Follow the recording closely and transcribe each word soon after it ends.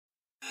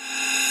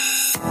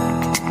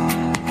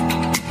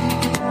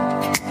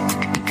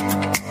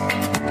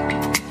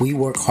We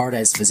work hard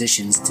as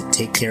physicians to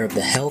take care of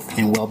the health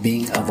and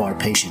well-being of our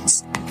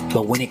patients.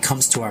 But when it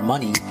comes to our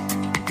money,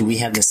 do we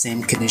have the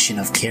same condition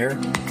of care?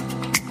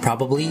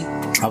 Probably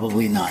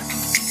not.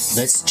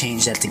 Let's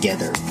change that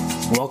together.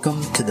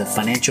 Welcome to the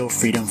Financial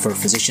Freedom for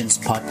Physicians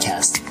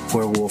podcast,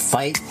 where we'll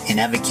fight and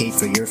advocate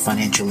for your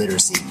financial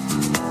literacy.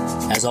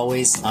 As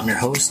always, I'm your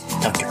host,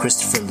 Dr.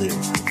 Christopher Liu.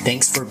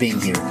 Thanks for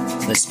being here.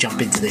 Let's jump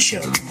into the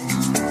show.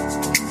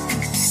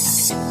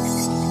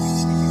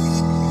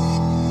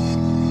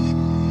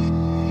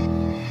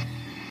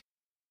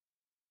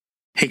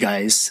 Hey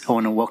guys, I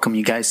want to welcome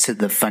you guys to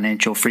the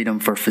Financial Freedom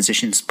for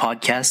Physicians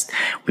podcast.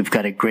 We've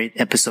got a great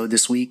episode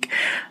this week.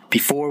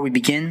 Before we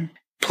begin,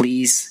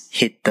 please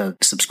hit the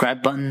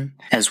subscribe button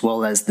as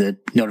well as the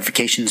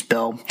notifications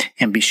bell,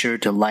 and be sure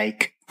to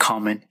like,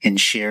 comment,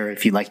 and share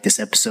if you like this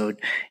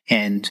episode.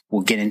 And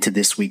we'll get into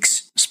this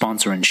week's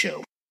sponsor and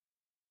show.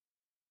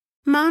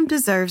 Mom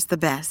deserves the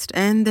best,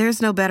 and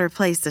there's no better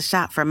place to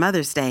shop for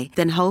Mother's Day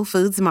than Whole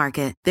Foods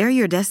Market. They're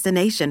your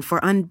destination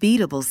for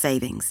unbeatable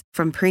savings,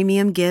 from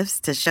premium gifts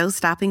to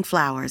show-stopping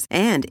flowers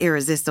and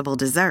irresistible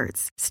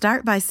desserts.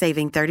 Start by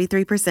saving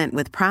 33%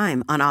 with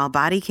Prime on all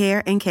body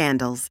care and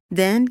candles.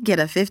 Then get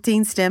a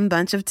 15-stem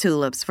bunch of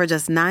tulips for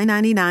just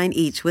 $9.99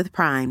 each with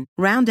Prime.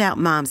 Round out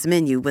Mom's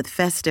menu with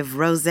festive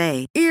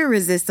rosé,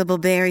 irresistible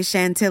berry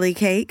chantilly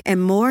cake,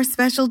 and more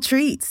special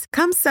treats.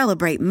 Come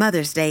celebrate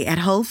Mother's Day at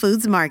Whole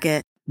Foods Market.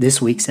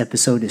 This week's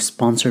episode is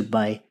sponsored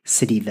by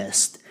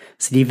CitiVest.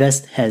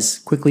 CitiVest has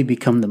quickly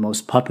become the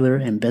most popular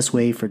and best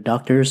way for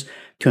doctors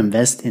to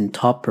invest in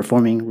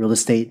top-performing real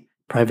estate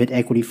private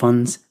equity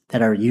funds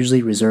that are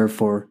usually reserved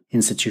for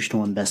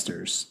institutional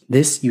investors.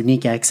 This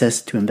unique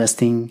access to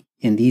investing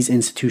in these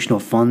institutional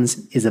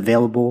funds is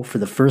available for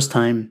the first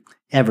time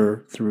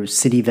ever through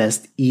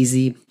CitiVest's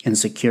easy and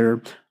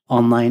secure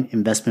online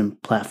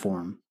investment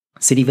platform.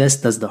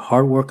 CitiVest does the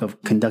hard work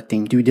of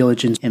conducting due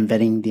diligence and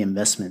vetting the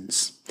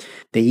investments.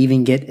 They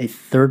even get a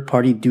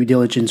third-party due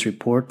diligence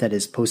report that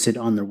is posted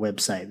on their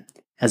website.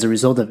 As a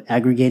result of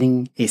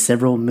aggregating a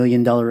several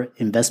 $million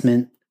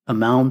investment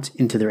amount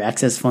into their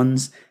access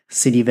funds,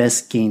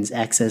 CitiVest gains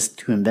access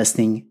to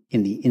investing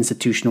in the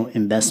institutional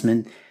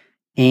investment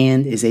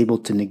and is able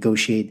to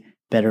negotiate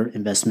better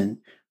investment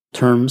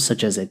terms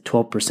such as a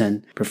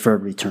 12%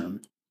 preferred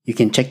return. You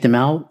can check them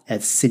out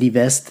at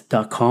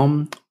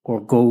citivest.com or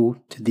go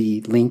to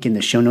the link in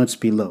the show notes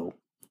below.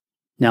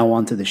 Now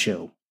on to the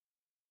show.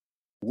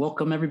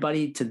 Welcome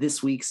everybody to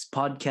this week's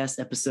podcast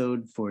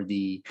episode for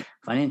the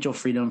Financial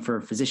Freedom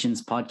for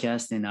Physicians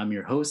podcast. And I'm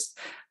your host,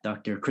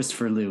 Dr.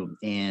 Christopher Liu.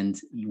 And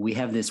we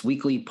have this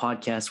weekly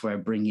podcast where I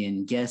bring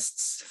in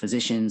guests,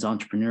 physicians,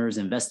 entrepreneurs,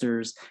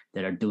 investors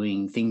that are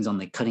doing things on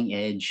the cutting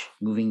edge,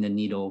 moving the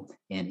needle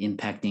and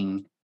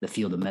impacting the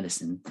field of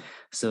medicine.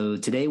 So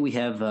today we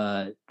have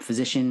a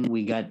physician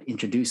we got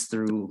introduced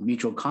through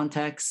mutual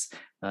contacts,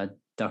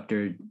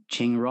 Dr.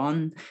 Cheng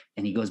Ron,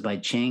 and he goes by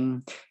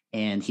Cheng,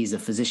 and he's a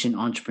physician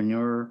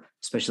entrepreneur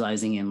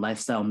specializing in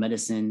lifestyle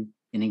medicine,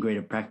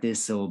 integrative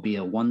practice. So it'll be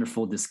a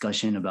wonderful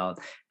discussion about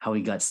how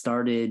he got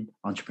started,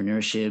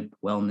 entrepreneurship,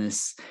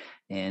 wellness.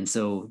 And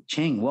so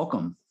Cheng,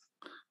 welcome.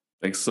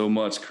 Thanks so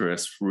much,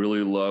 Chris.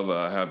 Really love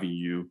having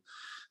you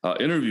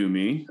interview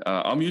me.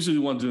 I'm usually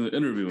the one doing the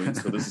interviewing,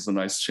 so this is a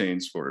nice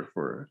change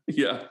for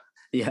yeah.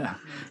 Yeah,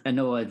 I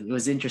know it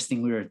was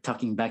interesting. We were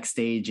talking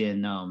backstage,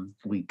 and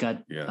we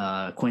got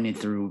acquainted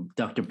through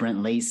Dr.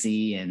 Brent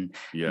Lacey, and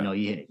you know,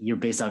 you're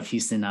based out of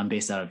Houston. I'm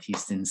based out of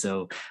Houston.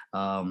 So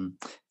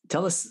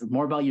tell us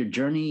more about your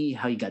journey,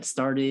 how you got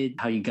started,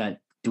 how you got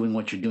doing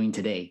what you're doing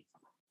today.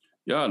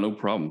 Yeah, no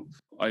problem.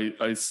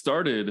 I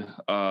started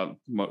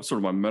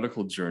my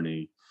medical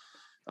journey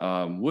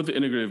with the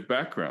integrative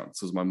background.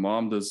 So my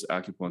mom does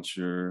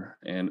acupuncture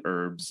and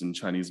herbs and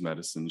Chinese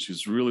medicine.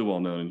 She's really well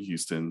known in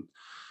Houston.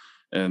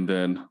 And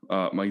then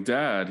my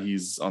dad,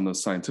 he's on the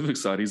scientific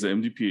side. He's an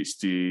MD,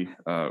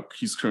 PhD.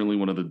 He's currently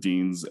one of the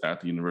deans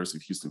at the University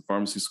of Houston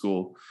Pharmacy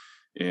School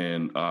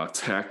in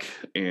tech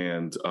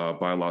and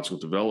biological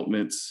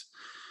development.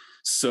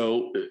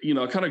 So, you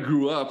know, I kind of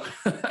grew up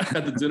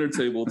at the dinner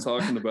table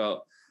talking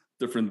about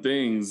different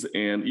things.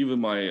 And even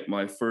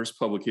my first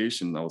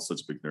publication, I was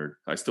such a big nerd.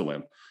 I still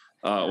am.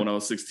 When I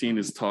was 16,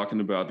 is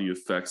talking about the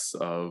effects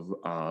of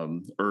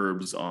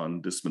herbs on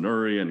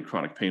dysmenorrhea and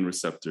chronic pain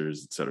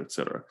receptors, et cetera, et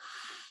cetera.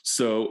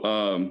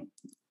 So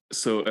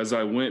as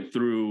I went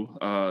through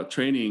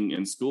training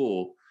in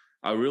school,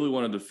 I really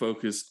wanted to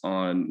focus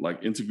on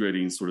like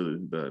integrating sort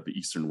of the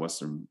Eastern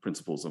Western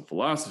principles and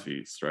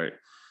philosophies, right?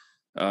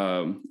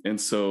 And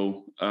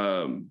so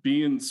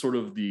being sort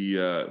of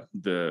the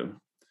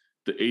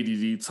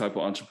ADD type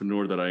of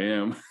entrepreneur that I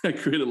am, I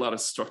created a lot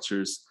of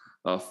structures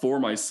for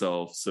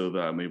myself so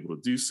that I'm able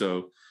to do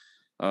so.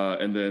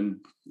 And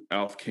then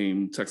out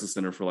came Texas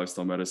Center for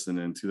Lifestyle Medicine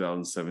in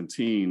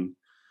 2017,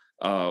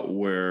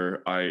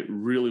 where I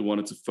really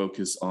wanted to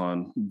focus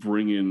on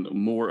bringing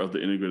more of the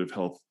integrative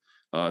health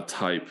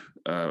type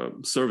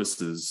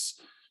services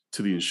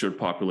to the insured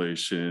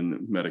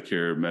population,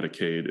 Medicare,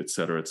 Medicaid, et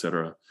cetera, et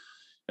cetera.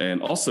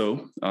 And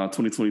also,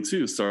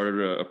 2022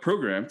 started a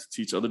program to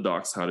teach other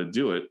docs how to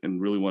do it,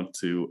 and really want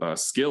to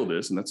scale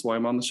this. And that's why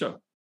I'm on the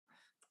show.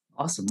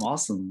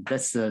 Awesome.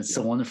 That's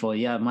so wonderful.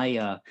 Yeah,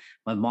 my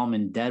mom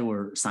and dad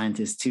were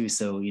scientists too,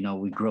 so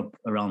we grew up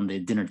around the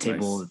dinner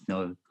table,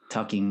 nice.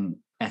 Talking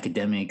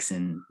academics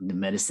and the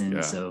medicine.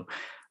 Yeah. So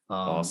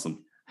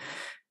awesome.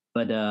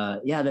 But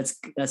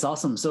that's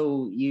awesome.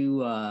 So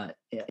you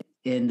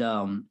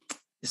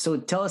so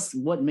tell us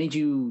what made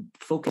you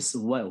focus.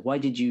 Why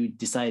did you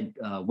decide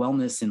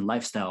wellness and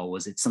lifestyle?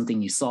 Was it something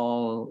you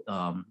saw,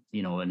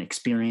 an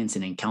experience,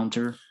 an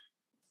encounter?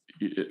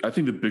 I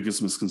think the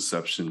biggest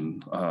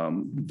misconception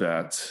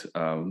that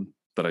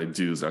I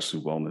do is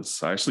actually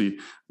wellness. I actually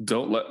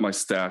don't let my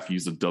staff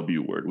use the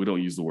W word. We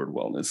don't use the word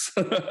wellness,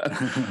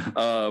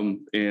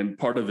 and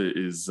part of it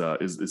is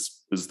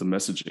the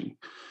messaging.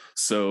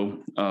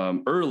 So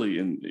early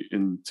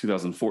in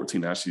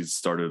 2014, I actually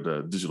started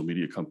a digital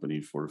media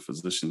company for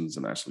physicians,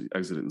 and actually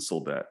exited and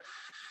sold that.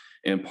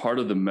 And part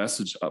of the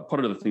message,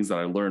 part of the things that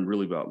I learned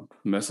really about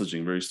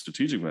messaging, very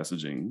strategic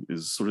messaging,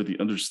 is sort of the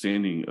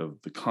understanding of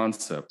the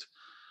concept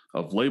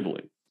of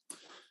labeling.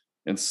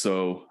 And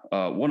so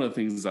one of the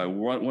things I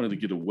wanted to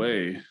get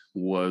away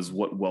was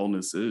what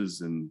wellness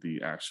is in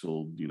the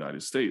actual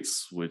United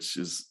States, which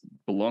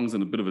belongs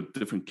in a bit of a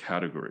different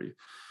category.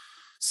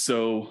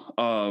 So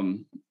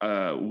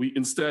we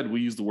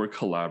use the word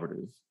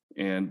collaborative,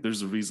 and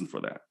there's a reason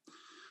for that.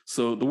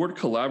 So the word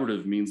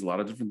collaborative means a lot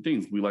of different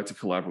things. We like to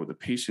collaborate with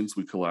the patients.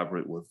 We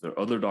collaborate with the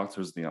other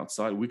doctors on the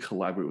outside. We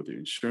collaborate with the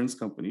insurance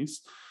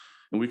companies,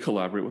 and we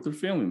collaborate with their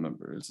family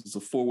members. It's a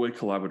four-way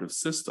collaborative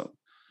system.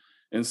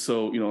 And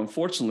so,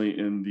 unfortunately,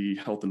 in the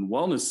health and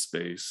wellness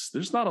space,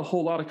 there's not a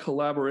whole lot of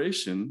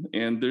collaboration.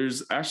 And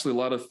there's actually a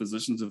lot of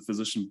physicians and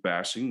physician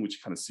bashing, which you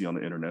kind of see on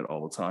the internet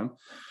all the time,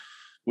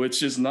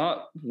 which is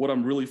not what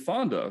I'm really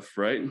fond of,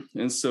 right?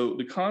 And so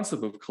the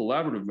concept of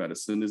collaborative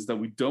medicine is that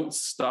we don't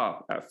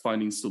stop at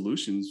finding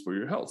solutions for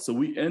your health. So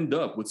we end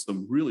up with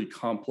some really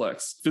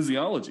complex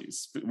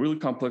physiologies, really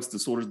complex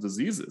disorders,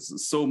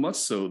 diseases, so much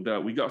so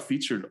that we got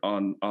featured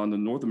on the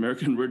North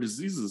American Rare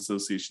Diseases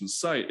Association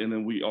site. And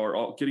then we are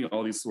all getting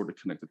all these sort of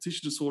connective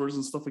tissue disorders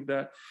and stuff like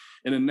that.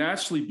 And it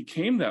naturally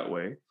became that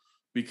way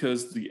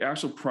because the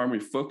actual primary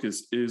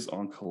focus is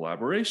on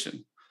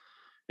collaboration.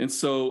 And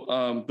so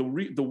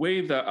the way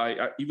that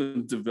I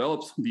even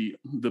developed the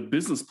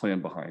business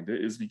plan behind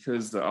it is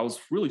because I was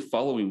really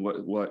following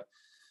what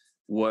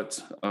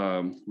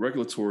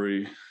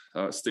regulatory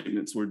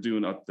statements were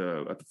doing at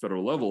the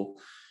federal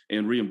level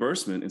and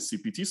reimbursement and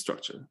CPT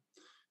structure.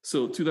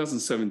 So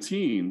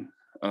 2017,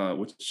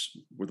 which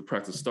where the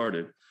practice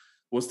started,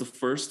 was the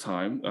first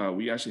time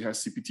we actually had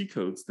CPT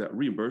codes that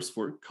reimburse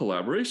for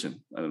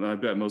collaboration. And I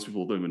bet most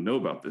people don't even know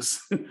about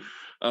this.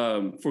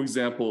 For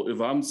example, if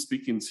I'm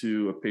speaking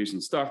to a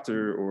patient's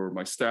doctor or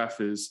my staff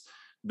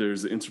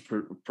there's an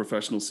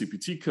interprofessional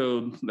CPT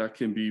code that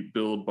can be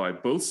billed by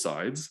both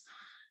sides.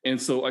 And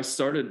so I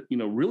started,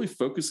 really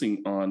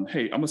focusing on,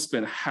 hey, I'm gonna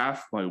spend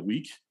half my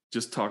week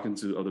just talking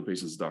to other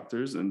patients'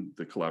 doctors and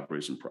the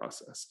collaboration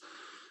process.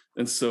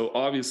 And so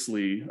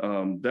obviously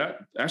that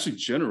actually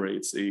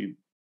generates a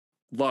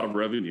lot of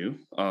revenue,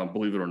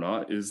 believe it or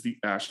not, is the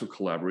actual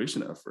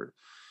collaboration effort.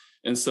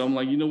 And so I'm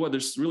like, you know what,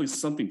 there's really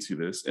something to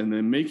this. And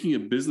then making a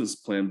business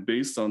plan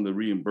based on the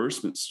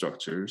reimbursement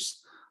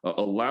structures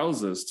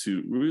allows us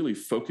to really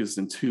focus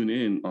and tune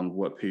in on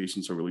what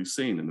patients are really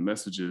saying and the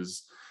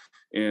messages.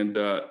 And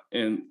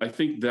I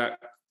think that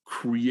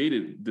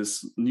created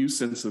this new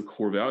sense of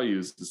core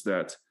values, is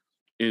that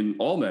in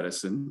all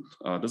medicine,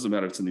 doesn't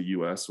matter if it's in the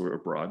US or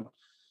abroad,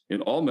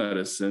 in all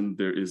medicine,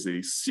 there is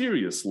a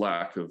serious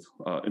lack of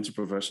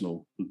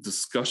interprofessional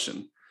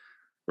discussion,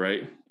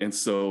 right? And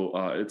so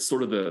it's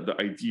sort of the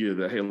idea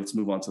that, hey, let's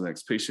move on to the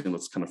next patient.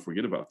 Let's kind of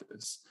forget about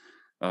this.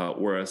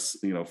 Whereas,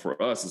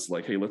 for us, it's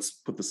like, hey, let's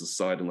put this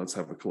aside and let's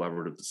have a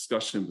collaborative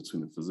discussion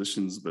between the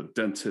physicians, the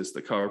dentists,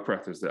 the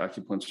chiropractors, the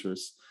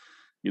acupuncturists,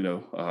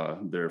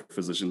 their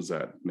physicians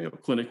at Mayo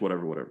Clinic,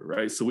 whatever,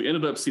 right? So we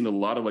ended up seeing a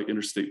lot of like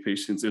interstate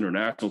patients,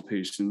 international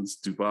patients,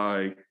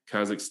 Dubai,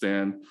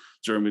 Kazakhstan,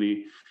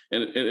 Germany.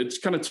 And it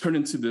kind of turned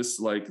into this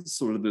like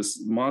sort of this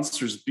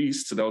monstrous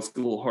beast that was a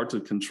little hard to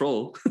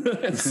control.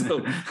 and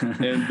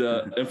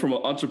from an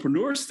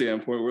entrepreneur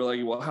standpoint, we're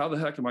like, well, how the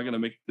heck am I going to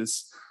make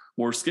this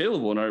more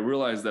scalable? And I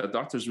realized that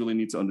doctors really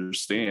need to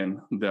understand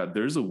that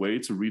there's a way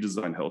to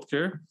redesign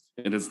healthcare,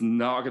 and it's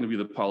not going to be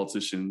the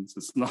politicians.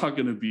 It's not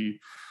going to be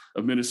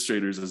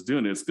administrators that's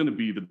doing it. It's going to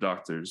be the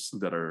doctors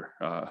that are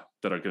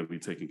going to be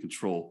taking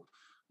control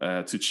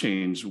to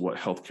change what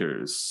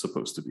healthcare is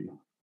supposed to be.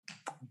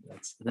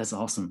 That's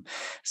awesome.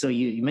 So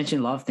you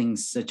mentioned a lot of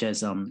things such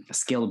as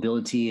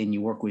scalability, and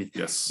you work with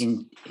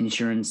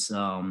insurance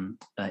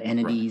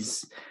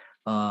entities.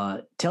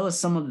 Right. Tell us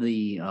some of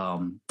the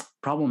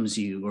problems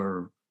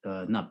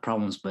not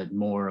problems, but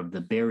more of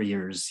the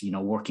barriers,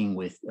 working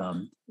with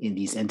in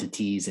these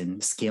entities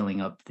and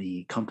scaling up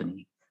the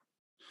company.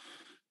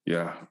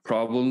 Yeah,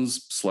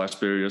 problems /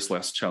 barriers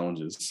 /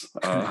 challenges.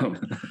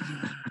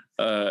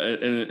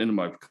 in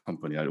my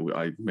company,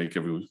 I make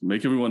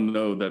everyone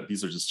know that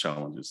these are just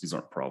challenges. These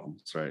aren't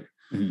problems, right?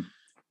 Mm-hmm.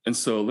 And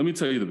so let me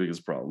tell you the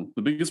biggest problem.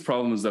 The biggest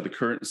problem is that the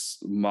current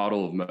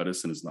model of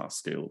medicine is not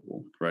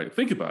scalable, right?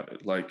 Think about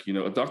it. Like,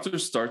 a doctor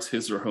starts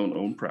his or her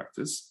own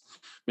practice.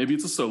 Maybe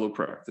it's a solo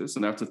practice.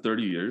 And after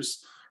 30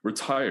 years,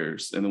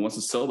 retires and then wants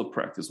to sell the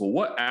practice. Well,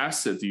 what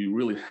asset do you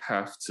really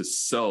have to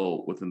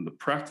sell within the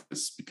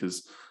practice?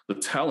 Because the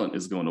talent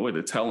is going away.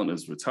 The talent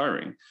is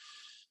retiring.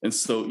 And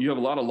so you have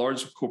a lot of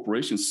large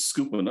corporations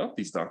scooping up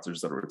these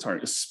doctors that are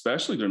retiring,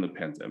 especially during the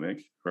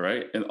pandemic,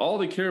 right? And all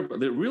they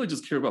really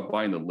just care about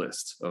buying the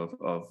list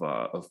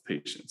of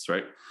patients,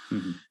 right?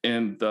 Mm-hmm.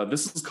 And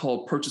this is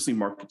called purchasing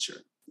market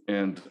share.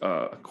 And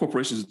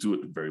corporations do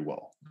it very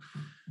well.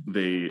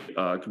 They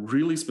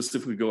really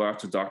specifically go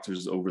after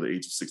doctors over the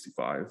age of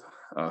 65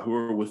 who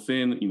are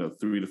within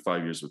 3 to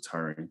 5 years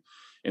retiring,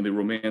 and they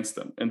romance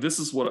them. And this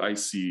is what I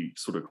see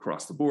sort of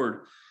across the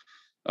board.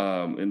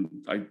 And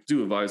I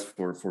do advise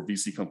for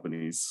VC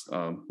companies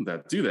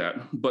that do that.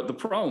 But the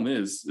problem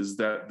is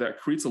that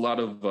creates a lot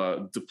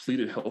of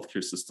depleted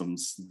healthcare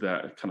systems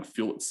that kind of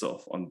fuel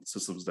itself on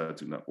systems that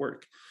do not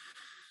work.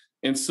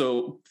 And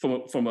so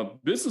from a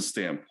business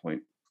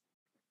standpoint,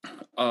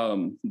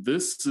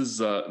 this is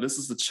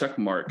the check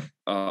mark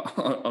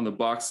on the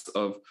box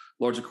of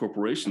larger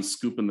corporations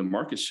scooping the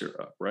market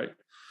share up, right?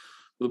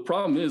 But the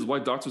problem is why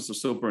doctors are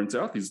so burnt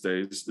out these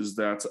days is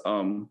that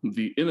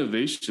the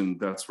innovation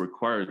that's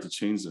required to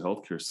change the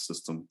healthcare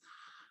system,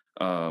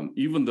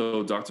 even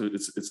though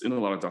it's in a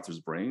lot of doctors'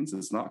 brains,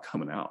 it's not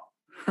coming out,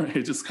 right?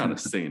 It's just kind of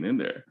staying in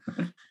there,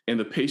 and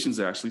the patients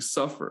actually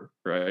suffer,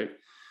 right?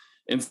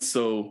 And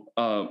so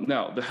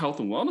now the health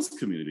and wellness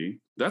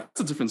community,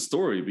 that's a different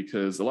story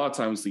because a lot of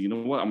times, I'm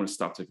going to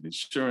stop taking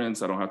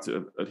insurance. I don't have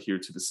to adhere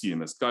to the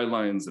CMS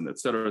guidelines and et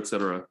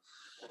cetera,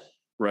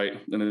 right?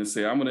 And then they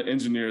say, I'm going to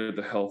engineer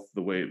the health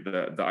the way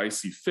that I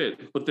see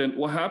fit. But then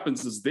what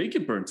happens is they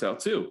get burnt out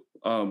too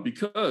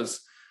because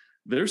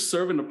they're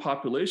serving a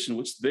population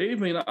which they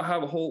may not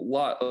have a whole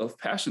lot of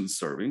passion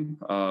serving,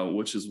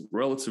 which is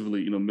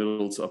relatively,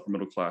 middle to upper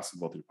middle class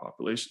and wealthy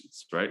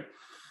populations, right?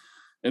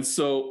 And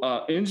so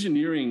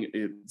engineering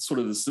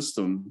sort of the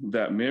system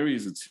that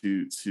marries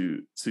the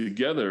two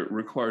together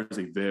requires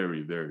a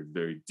very, very,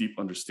 very deep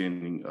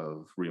understanding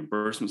of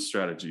reimbursement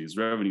strategies,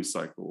 revenue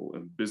cycle,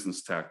 and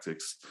business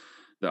tactics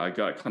that I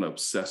got kind of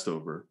obsessed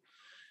over.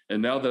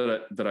 And now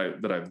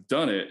that I've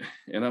done it,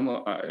 and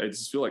I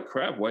just feel like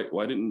crap.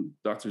 Why didn't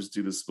doctors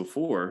do this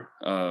before?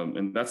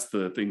 And that's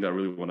the thing that I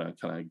really want to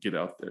kind of get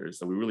out there is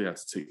that we really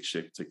have to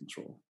take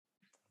control.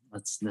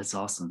 That's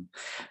awesome.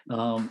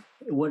 So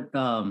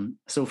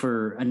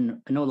I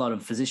know a lot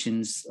of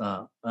physicians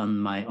on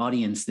my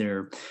audience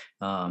there,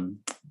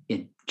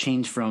 it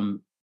changed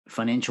from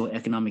financial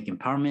economic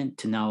empowerment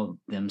to now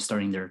them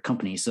starting their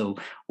company. So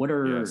what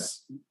are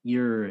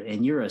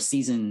you're a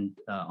seasoned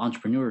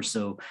entrepreneur.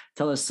 So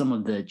tell us some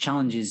of the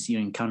challenges you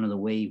encounter the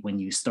way when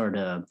you start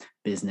a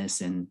business,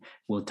 and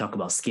we'll talk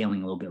about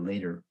scaling a little bit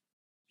later.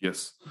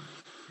 Yes.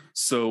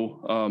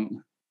 So,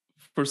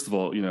 first of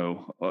all,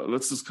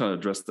 let's just kind of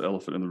address the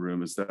elephant in the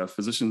room is that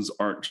physicians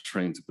aren't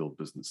trained to build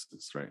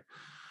businesses, right?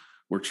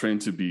 We're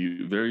trained to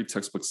be very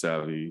textbook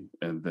savvy.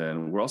 And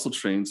then we're also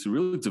trained to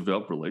really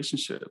develop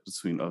relationships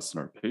between us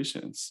and our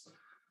patients.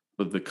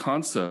 But the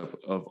concept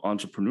of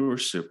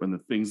entrepreneurship and the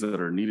things that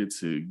are needed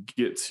to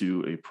get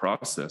to a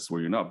process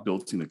where you're not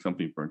building the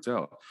company burnt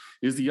out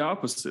is the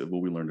opposite of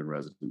what we learned in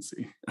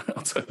residency.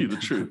 I'll tell you the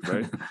truth,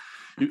 right?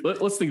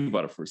 Let's think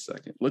about it for a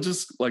second. Let's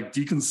just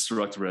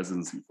deconstruct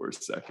residency for a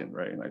second,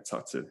 right? And I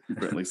talked to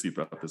Brent Lacey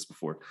about this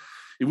before.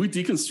 If we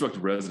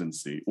deconstruct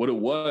residency, what it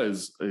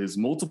was is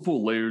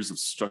multiple layers of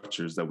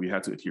structures that we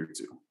had to adhere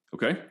to,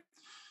 okay?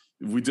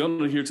 If we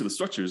don't adhere to the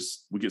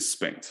structures, we get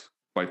spanked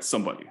by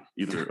somebody,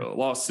 either a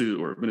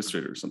lawsuit or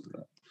administrator or something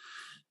like that.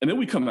 And then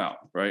we come out,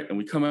 right? And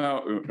we come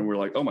out and we're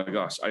like, oh my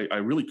gosh, I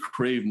really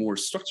crave more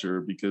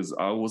structure because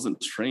I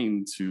wasn't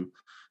trained to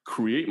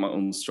create my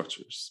own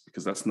structures,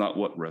 because that's not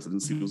what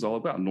residency was all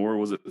about, nor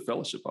was it the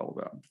fellowship all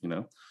about,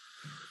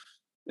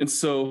 And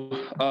so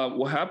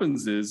what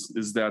happens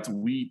is that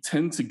we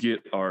tend to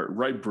get our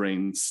right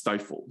brain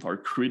stifled, our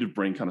creative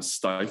brain kind of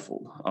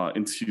stifled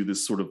into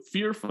this sort of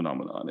fear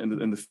phenomenon.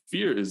 And the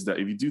fear is that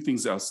if you do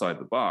things outside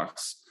the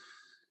box,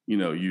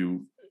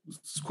 you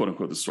quote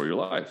unquote destroy your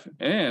life.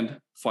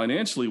 And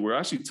financially, we're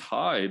actually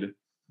tied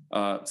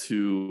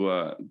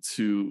to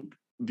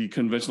the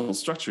conventional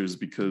structures,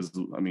 because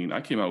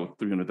I came out with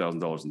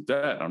 $300,000 in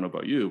debt. I don't know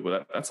about you,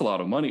 but that's a lot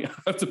of money I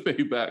have to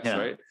pay back,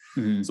 right?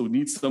 Mm-hmm. So we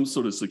need some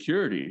sort of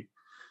security.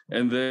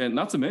 And then,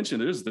 not to mention,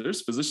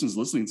 there's physicians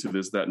listening to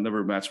this that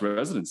never match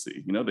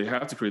residency. They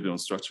have to create their own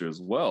structure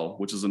as well,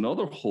 which is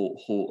another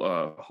whole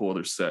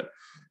other set.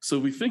 So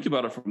if we think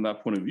about it from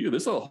that point of view,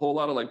 there's a whole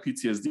lot of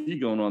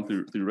PTSD going on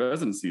through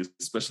residency,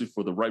 especially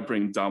for the right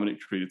brain dominant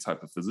creative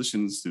type of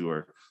physicians who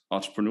are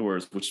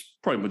entrepreneurs, which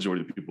probably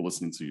majority of people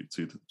listening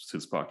to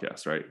this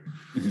podcast, right?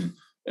 Mm-hmm.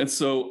 And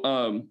so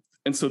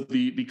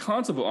the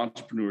concept of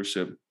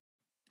entrepreneurship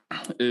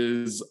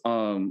is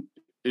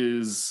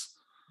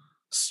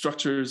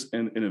structures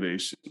and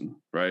innovation,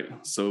 right?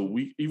 So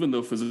even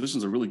though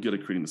physicians are really good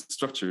at creating the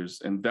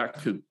structures, and that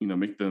could,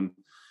 make them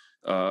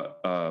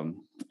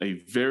a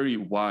very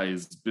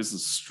wise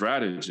business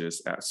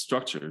strategist at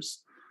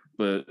structures,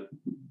 but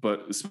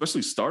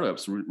especially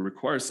startups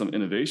require some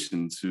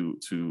innovation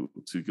to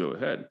go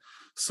ahead.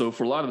 So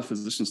for a lot of the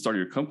physicians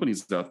starting your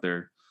companies out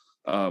there,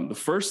 the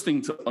first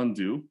thing to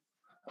undo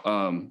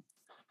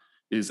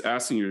is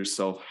asking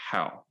yourself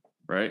how,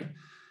 right?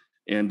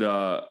 And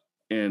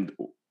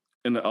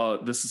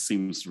this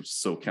seems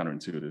so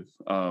counterintuitive,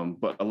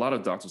 but a lot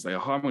of doctors say,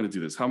 how am I going to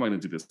do this? How am I going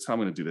to do this? How am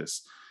I going to do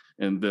this?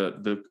 And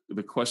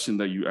the question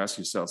that you ask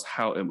yourself is,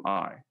 how am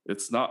I?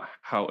 It's not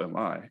how am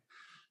I,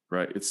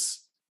 right?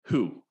 It's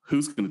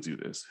who's going to do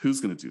this? Who's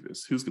going to do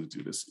this? Who's going to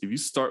do this? If you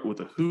start with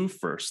the who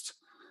first,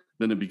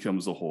 then it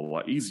becomes a whole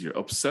lot easier.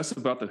 Obsess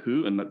about the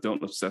who and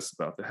don't obsess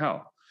about the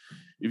how.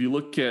 If you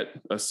look at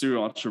a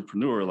serial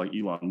entrepreneur like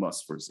Elon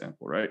Musk, for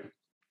example, right?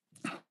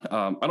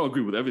 I don't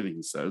agree with everything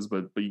he says,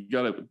 but you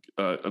got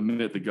to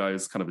admit the guy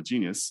is kind of a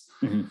genius.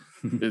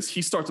 Mm-hmm. Is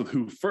he starts with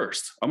who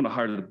first? I'm going to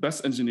hire the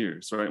best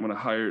engineers, right? I'm going to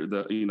hire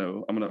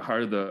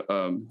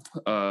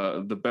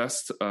the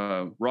best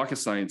rocket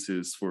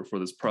scientists for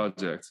this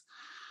project.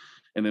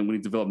 And then when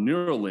you develop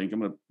Neuralink,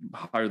 I'm going to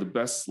hire the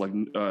best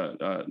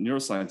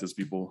neuroscientist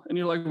people. And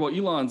you're like, well,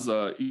 Elon's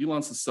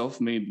a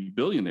self-made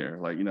billionaire.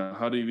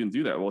 How do you even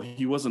do that? Well,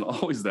 he wasn't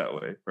always that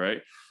way,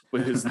 right?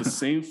 But the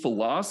same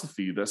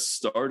philosophy that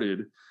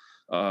started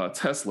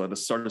Tesla, that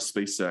started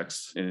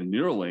SpaceX and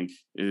Neuralink,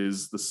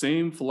 is the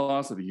same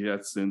philosophy he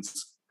had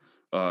since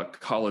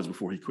college,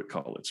 before he quit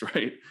college,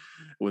 right?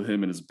 With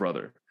him and his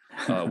brother.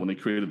 When they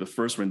created the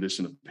first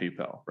rendition of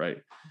PayPal, right?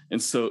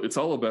 And so it's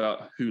all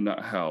about who,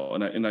 not how.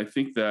 And I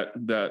think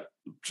that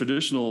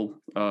traditional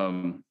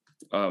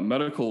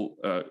medical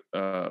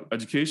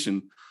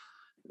education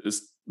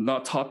is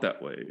not taught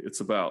that way. It's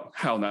about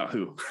how, not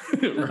who,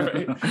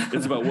 right?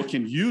 It's about what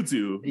can you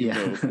do?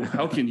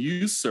 How can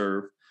you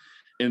serve?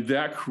 And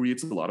that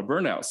creates a lot of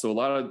burnout. So a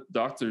lot of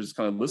doctors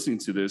kind of listening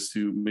to this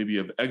who maybe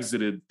have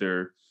exited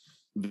their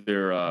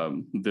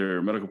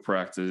medical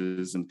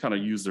practice and kind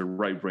of use their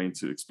right brain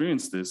to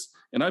experience this.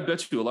 And I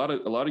bet you a lot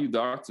of you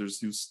doctors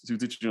who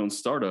did your own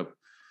startup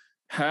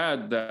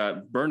had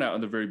that burnout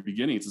in the very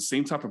beginning. It's the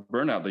same type of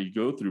burnout that you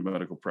go through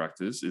medical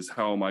practice, is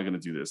how am I going to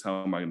do this?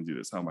 How am I going to do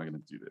this? How am I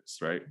going to do this?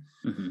 Right.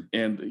 Mm-hmm.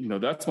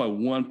 And, that's my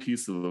one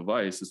piece of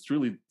advice, is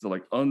really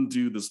to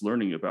undo this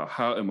learning about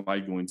how am I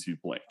going to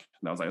blank?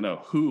 And I was like, no,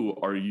 who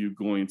are you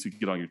going to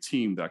get on your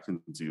team that can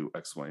do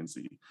X, Y, and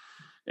Z?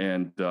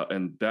 And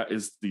that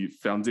is the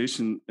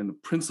foundation and the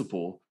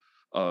principle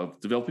of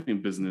developing a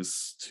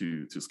business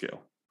to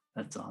scale.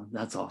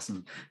 That's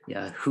awesome.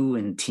 Yeah, who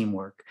and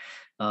teamwork.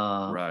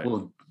 Right.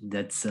 Well,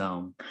 that's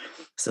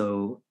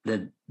so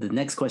the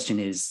next question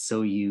is,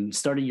 so you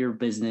started your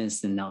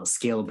business and now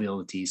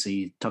scalability. So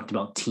you talked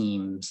about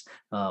teams.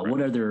 Right.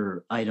 What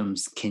other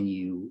items can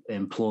you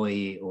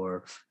employ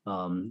or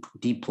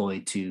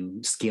deploy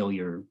to scale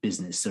your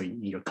business or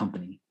your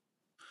company?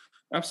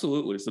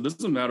 Absolutely. So it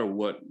doesn't matter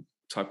what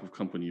type of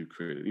company you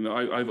created.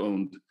 I've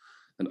owned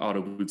an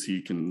auto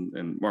boutique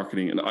and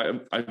marketing, and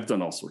I've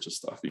done all sorts of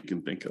stuff you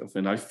can think of,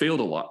 and I failed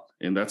a lot.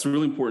 And that's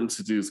really important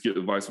to do, is get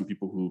advice from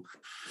people who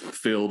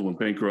failed, went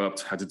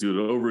bankrupt, had to do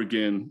it over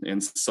again,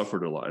 and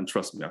suffered a lot. And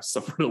trust me, I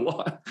suffered a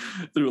lot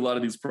through a lot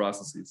of these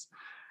processes.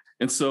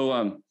 And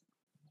so,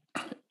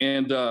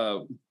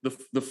 the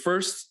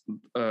first,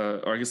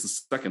 or I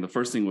guess the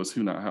first thing was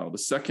who, not how. The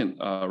second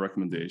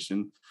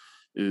recommendation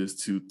is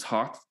to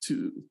talk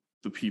to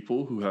the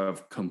people who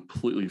have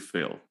completely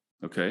failed.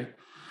 Okay.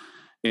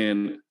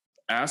 And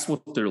ask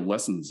what their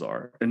lessons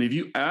are. And if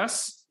you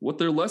ask what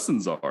their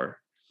lessons are,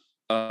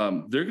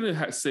 they're going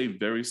to say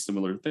very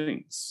similar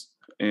things.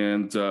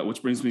 And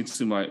which brings me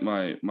to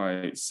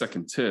my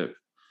second tip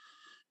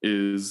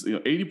is,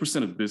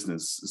 80% of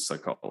business is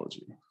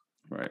psychology,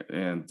 right?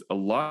 And a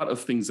lot of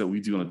things that we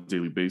do on a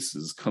daily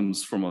basis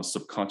comes from a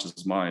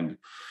subconscious mind.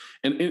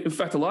 And in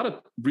fact, a lot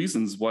of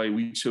reasons why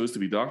we chose to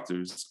be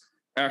doctors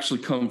actually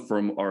come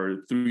from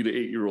our 3 to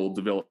 8 year old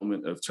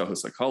development of childhood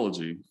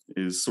psychology,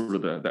 is sort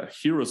of that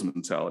hero's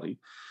mentality.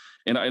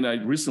 And I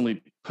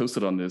recently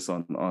posted on this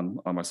on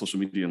my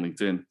social media and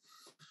LinkedIn,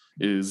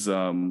 is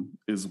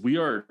we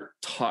are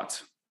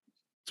taught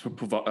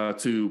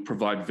to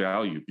provide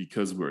value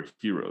because we're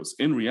heroes.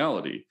 In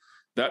reality,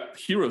 that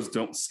heroes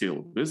don't scale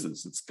a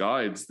business. It's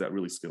guides that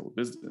really scale a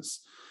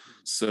business.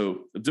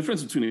 So the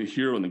difference between a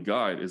hero and a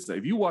guide is that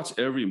if you watch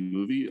every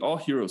movie, all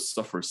heroes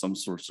suffer some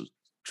sort of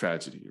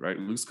tragedy, right?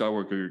 Luke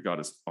Skywalker got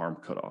his arm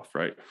cut off,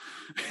 right?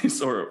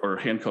 or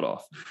hand cut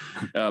off.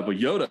 But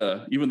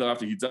Yoda, even though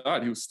after he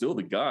died, he was still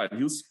the guide.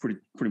 He was pretty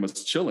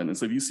much chilling. And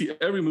so if you see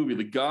every movie,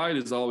 the guide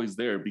is always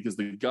there because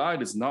the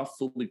guide is not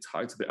fully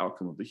tied to the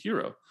outcome of the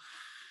hero.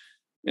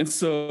 And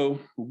so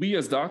we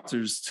as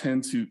doctors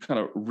tend to kind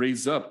of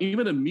raise up,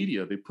 even in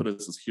media, they put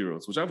us as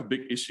heroes, which I have a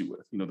big issue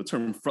with. The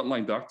term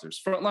frontline doctors.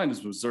 Frontline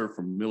is reserved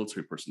for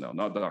military personnel,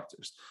 not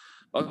doctors.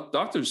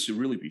 Doctors should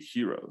really be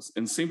heroes.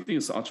 And same thing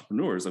as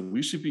entrepreneurs.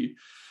 We should be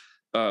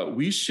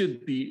we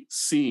should be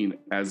seen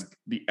as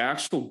the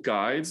actual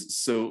guides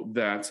so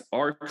that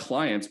our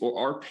clients or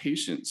our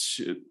patients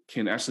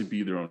can actually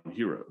be their own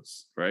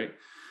heroes, right?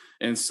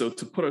 And so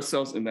to put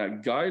ourselves in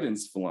that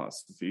guidance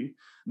philosophy,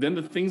 then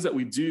the things that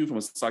we do from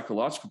a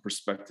psychological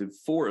perspective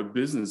for a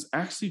business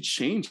actually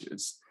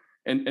changes.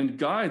 And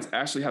guides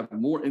actually have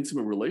more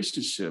intimate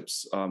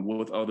relationships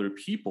with other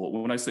people.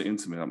 When I say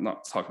intimate, I'm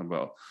not talking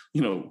about,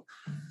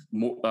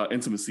 more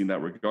intimacy in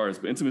that regards,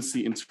 but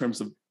intimacy in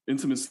terms of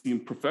intimacy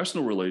in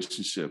professional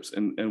relationships.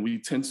 And we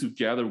tend to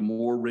gather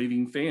more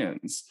raving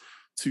fans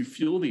to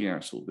fuel the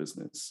actual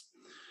business.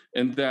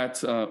 And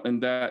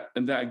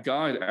that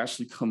guide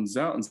actually comes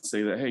out and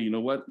say that, hey, you know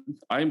what?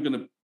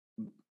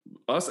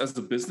 Us as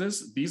a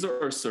business, these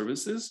are our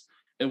services.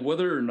 And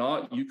whether or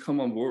not you come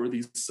on board with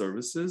these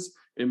services,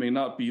 it may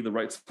not be the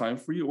right time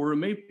for you, or it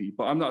may be,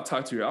 but I'm not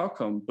tied to your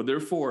outcome. But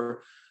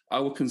therefore, I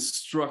will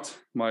construct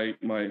my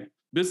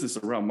business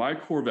around my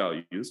core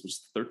values, which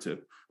is the third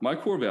tip, my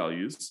core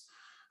values,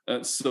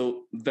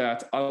 so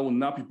that I will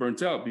not be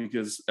burnt out,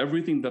 because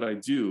everything that I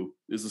do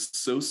is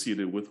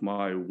associated with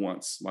my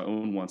wants, my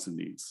own wants and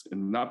needs,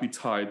 and not be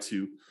tied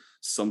to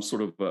some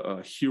sort of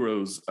a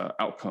hero's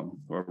outcome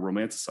or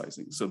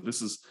romanticizing. So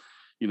this is,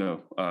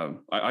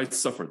 I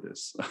suffered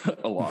this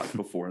a lot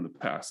before in the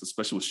past,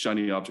 especially with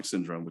shiny object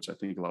syndrome, which I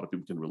think a lot of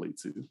people can relate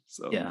to.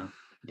 So yeah.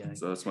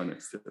 So that's my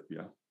next tip.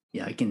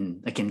 Yeah, I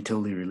can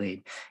totally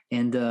relate.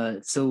 And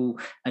so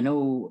I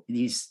know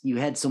you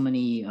had so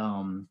many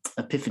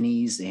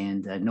epiphanies,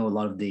 and I know a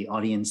lot of the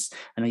audience.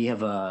 I know you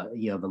have a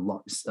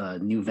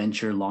new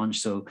venture launch,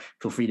 so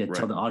feel free to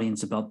tell the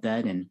audience about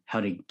that and how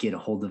to get a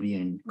hold of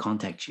you and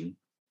contact you.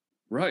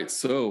 Right.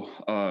 So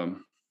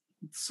I'm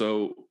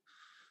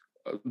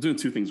doing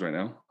two things right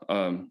now.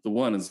 The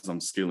one is I'm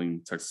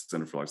scaling Texas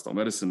Center for Lifestyle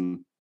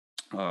Medicine.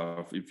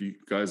 If you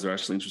guys are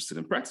actually interested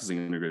in practicing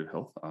integrative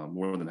health, I'm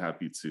more than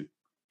happy to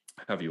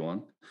have you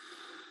on.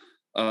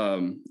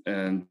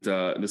 And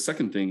the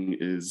second thing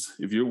is,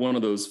 if you're one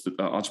of those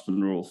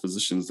entrepreneurial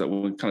physicians that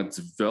want kind of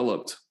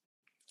developed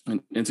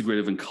an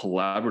integrative and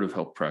collaborative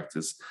health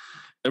practice,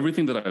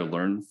 everything that I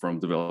learned from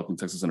developing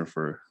Texas Center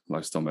for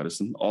Lifestyle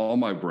Medicine, all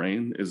my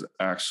brain is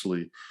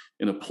actually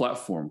in a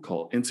platform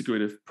called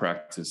Integrative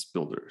Practice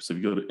Builder. So if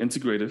you go to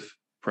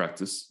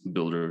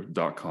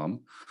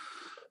integrativepracticebuilder.com,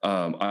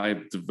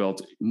 I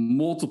developed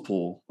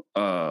multiple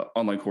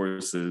online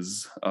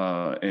courses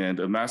and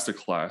a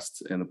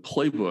masterclass and a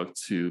playbook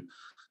to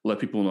let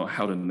people know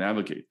how to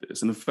navigate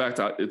this. And in fact,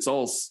 it's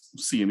all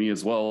CME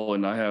as well.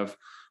 And I have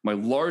my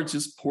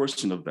largest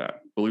portion of that,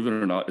 believe it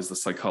or not, is the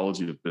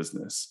psychology of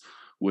business,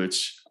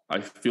 which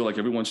I feel like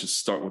everyone should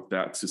start with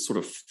that to sort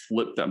of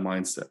flip that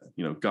mindset,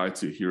 guide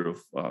to hero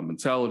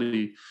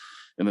mentality,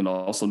 and then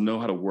also know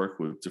how to work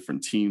with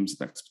different teams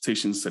and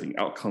expectations, setting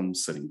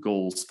outcomes, setting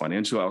goals,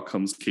 financial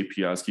outcomes,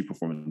 KPIs, key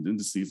performance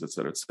indices, et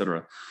cetera, et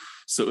cetera.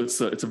 So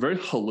it's a very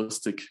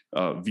holistic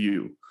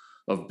view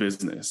of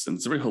business, and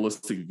it's a very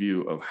holistic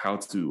view of how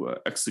to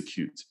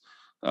execute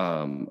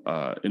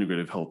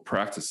integrative health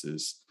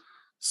practices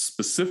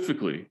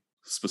specifically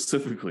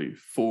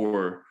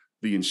for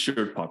the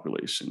insured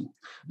population.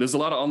 There's a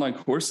lot of online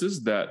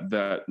courses that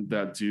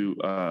do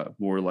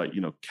more like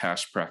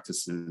cash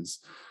practices,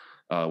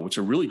 which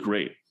are really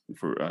great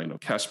for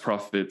cash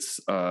profits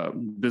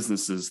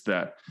businesses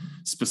that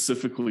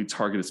specifically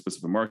target a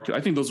specific market. I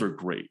think those are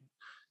great.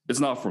 It's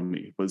not for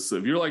me, but so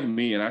if you're like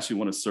me and actually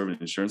want to serve an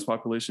insurance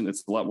population,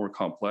 it's a lot more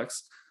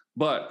complex.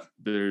 But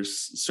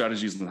there's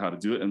strategies on how to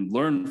do it, and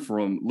learn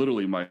from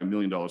literally my $1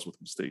 million worth of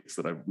mistakes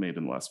that I've made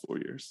in the last 4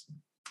 years.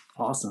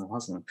 Awesome.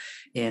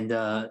 And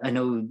I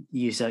know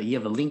you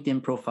have a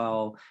LinkedIn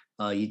profile.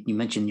 You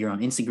mentioned you're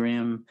on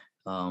Instagram.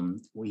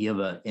 You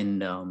have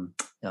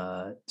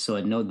so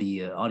I know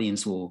the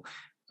audience will,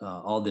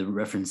 all the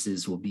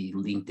references will be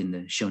linked in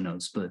the show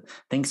notes. But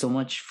thanks so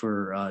much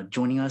for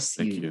joining us.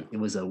 Thank you. It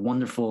was a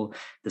wonderful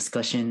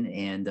discussion,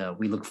 and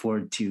we look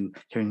forward to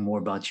hearing more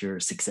about your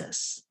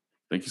success.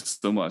 Thank you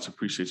so much.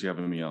 Appreciate you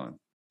having me on.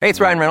 Hey, it's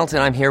Ryan Reynolds,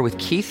 and I'm here with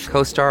Keith,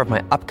 co-star of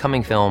my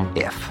upcoming film,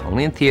 If,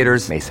 only in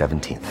theaters May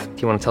 17th.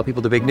 Do you want to tell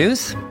people the big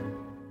news?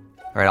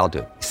 All right, I'll do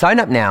it. Sign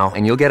up now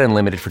and you'll get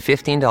unlimited for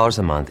 $15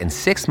 a month and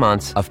 6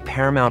 months of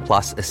Paramount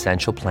Plus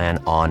Essential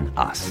Plan on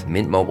us.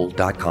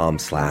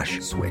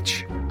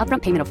 MintMobile.com/switch.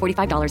 Upfront payment of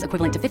 $45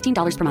 equivalent to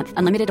 $15 per month.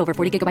 Unlimited over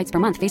 40 gigabytes per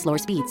month. Face lower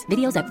speeds.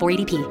 Videos at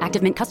 480p.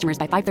 Active Mint customers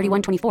by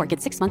 531.24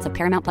 get 6 months of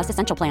Paramount Plus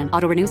Essential Plan.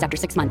 Auto renews after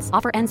 6 months.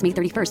 Offer ends May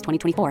 31st,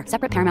 2024.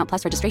 Separate Paramount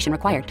Plus registration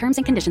required. Terms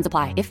and conditions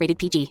apply if rated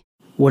PG.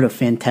 What a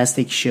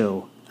fantastic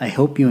show. I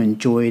hope you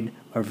enjoyed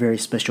our very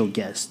special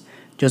guest.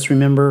 Just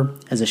remember,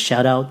 as a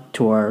shout out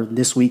to our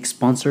this week's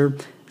sponsor,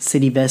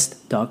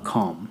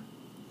 CityVest.com.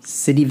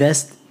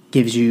 CityVest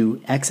gives you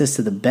access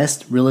to the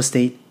best real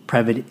estate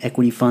private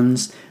equity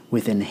funds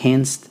with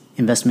enhanced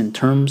investment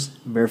terms,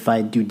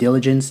 verified due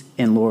diligence,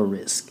 and lower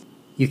risk.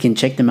 You can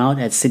check them out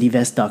at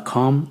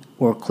CityVest.com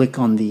or click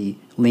on the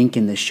link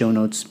in the show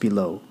notes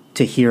below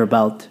to hear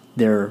about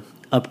their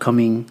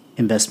upcoming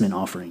investment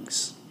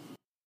offerings.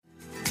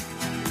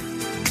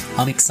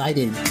 I'm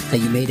excited that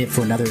you made it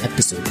for another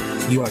episode.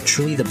 You are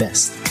truly the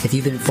best. If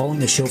you've been following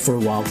the show for a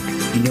while,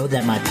 you know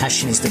that my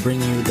passion is to bring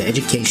you the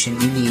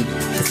education you need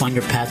to find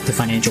your path to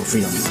financial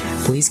freedom.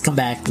 Please come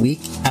back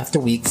week after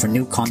week for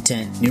new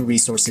content, new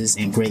resources,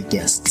 and great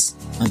guests.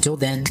 Until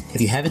then,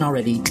 if you haven't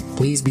already,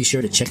 please be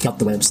sure to check out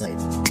the website,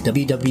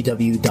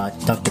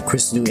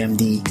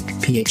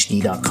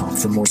 www.drchrislumdphd.com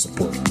for more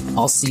support.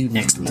 I'll see you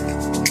next week.